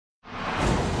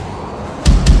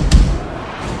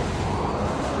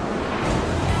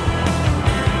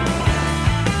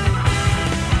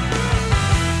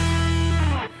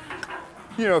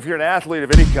You know, if you're an athlete of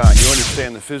any kind, you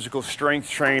understand the physical strength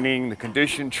training, the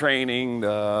condition training,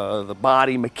 the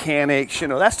body mechanics. You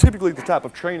know, that's typically the type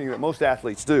of training that most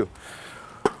athletes do.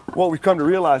 What we've come to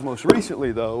realize most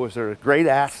recently, though, is they're a great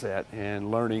asset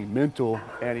in learning mental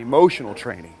and emotional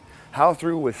training. How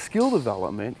through with skill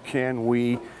development can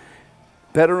we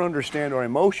better understand our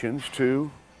emotions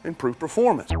to improve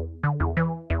performance?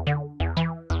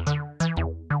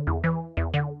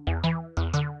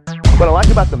 What I like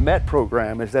about the M.E.T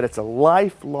program is that it's a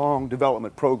lifelong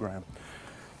development program.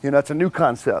 You know, it's a new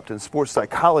concept in sports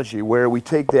psychology where we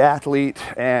take the athlete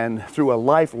and through a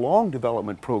lifelong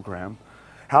development program,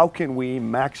 how can we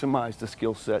maximize the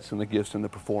skill sets and the gifts and the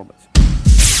performance?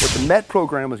 What the M.E.T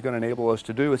program is going to enable us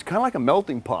to do is kind of like a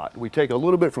melting pot. We take a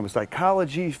little bit from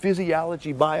psychology,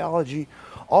 physiology, biology,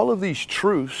 all of these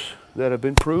truths that have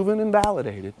been proven and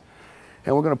validated,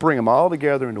 and we're going to bring them all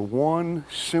together into one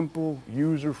simple,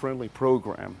 user-friendly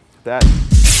program that,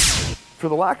 for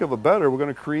the lack of a better, we're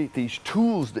going to create these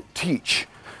tools that teach.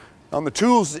 On the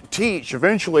tools that teach,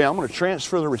 eventually I'm going to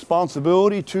transfer the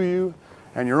responsibility to you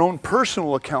and your own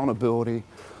personal accountability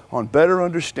on better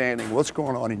understanding what's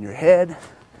going on in your head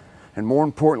and, more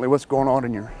importantly, what's going on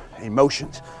in your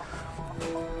emotions.